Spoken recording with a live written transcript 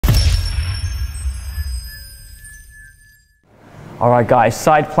All right, guys,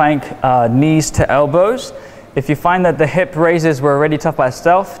 side plank, knees to elbows. If you find that the hip raises were already tough by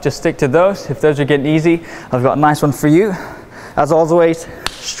itself, just stick to those. If those are getting easy, I've got a nice one for you. As always,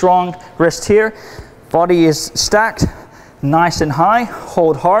 strong wrist here. Body is stacked, nice and high,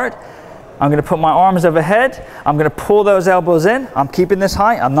 hold hard. I'm gonna put my arms overhead. I'm gonna pull those elbows in. I'm keeping this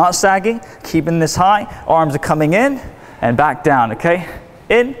high, I'm not sagging, keeping this high. Arms are coming in and back down, okay?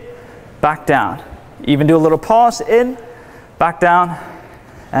 In, back down. Even do a little pause, in, back down.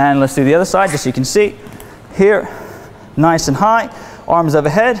 And let's do the other side, just so you can see. Here, nice and high, arms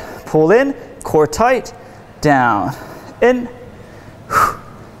overhead, pull in, core tight, down, in,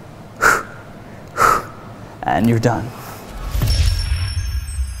 and you're done.